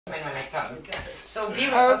explain when I come. So be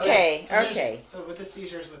Okay. So with the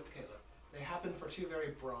seizures with Caleb, they happen for two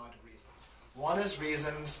very broad reasons. One is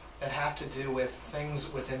reasons that have to do with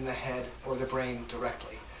things within the head or the brain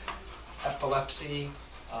directly. Epilepsy,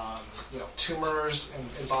 tumors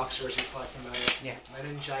in boxers, you're probably familiar. Yeah.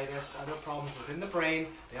 Meningitis, other problems within the brain,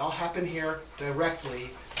 they all happen here directly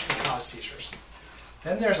to cause seizures.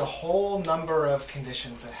 Then there's a whole number of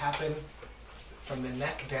conditions that happen from the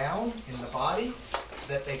neck down in the body,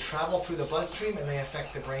 that they travel through the bloodstream and they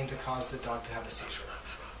affect the brain to cause the dog to have a seizure.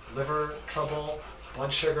 Liver trouble,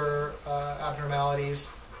 blood sugar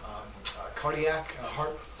abnormalities, cardiac,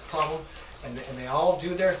 heart problem, and they all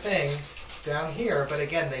do their thing down here, but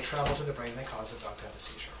again, they travel to the brain and they cause the dog to have a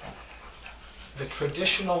seizure. The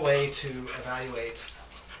traditional way to evaluate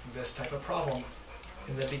this type of problem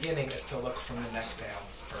in the beginning is to look from the neck down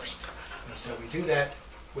first. And so we do that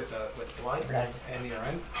with blood and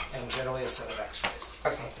urine, and generally a set of x-rays.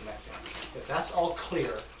 Okay. The neck down. If that's all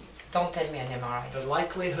clear, don't tell me an MRI. The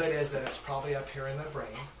likelihood is that it's probably up here in the brain.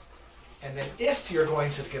 And then if you're going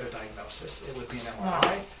to get a diagnosis, it would be an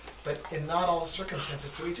MRI. But in not all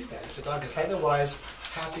circumstances do we do that. If the dog is otherwise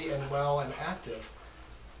happy and well and active,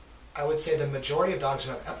 I would say the majority of dogs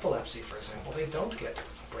who have epilepsy, for example, they don't get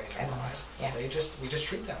brain MRIs. Yeah. We just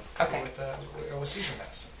treat them with seizure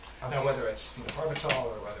medicine. Okay. Now, whether it's phenobarbital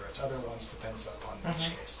or whether it's other ones depends upon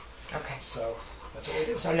each case. Okay. So that's what we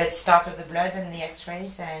do. So let's start with the blood and the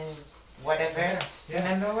X-rays and whatever. Yeah.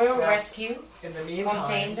 Remember, we'll rescue. In the meantime,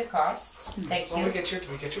 contain the costs. Thank you. We get your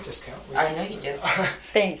discount. I know you do.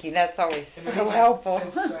 Thank you. That's always so helpful.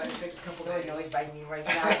 Since it takes a couple days. So annoyed by me right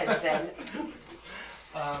now. That's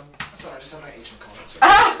all right. I just have my agent call it.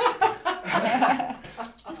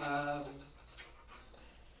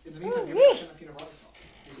 In the meantime, give me a phenobarbital.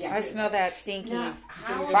 Yeah, I smell that stinky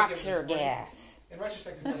boxer gas. In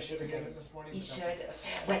retrospect, I should have given it this morning. You should.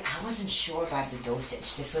 Well, I wasn't sure about the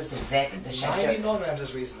dosage. This was the vet at the shelter. 90 milligrams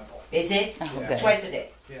is reasonable. Is it? Yeah. Twice a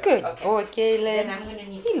day. Yeah. Good boy, Caleb. Then I'm gonna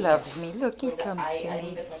need. He loves me. Look, he comes to I me.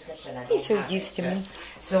 need a prescription. He's so used to me.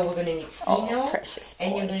 So we're gonna need pheno, precious boy.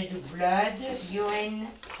 and you're gonna do blood, urine,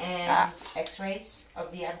 and X-rays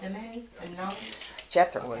of the abdomen and lungs.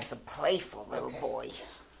 Jethro was a playful little boy.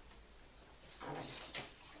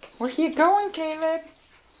 Where are you going, Caleb?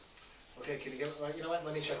 Okay, can you give? You know what?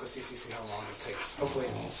 Let me check with CCC how long it takes. Hopefully,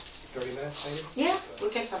 30 minutes, maybe. Yeah, we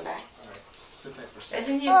can come back. All right, sit there for a second.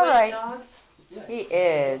 Isn't he a good dog? Yeah, he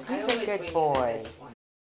is. He's a good boy.